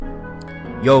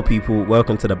Yo people,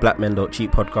 welcome to the Black Men Don't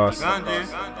Cheat podcast,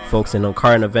 focusing on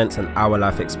current events and our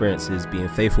life experiences being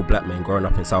faithful black men growing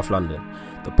up in South London.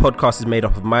 The podcast is made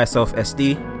up of myself,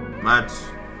 SD, Mads,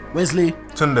 Wesley,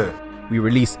 Tunde. We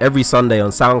release every Sunday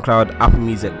on SoundCloud, Apple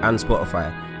Music and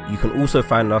Spotify. You can also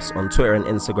find us on Twitter and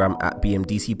Instagram at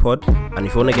BMDCPod. And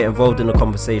if you want to get involved in the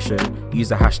conversation, use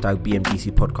the hashtag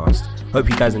BMDCPodcast. Hope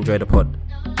you guys enjoy the pod.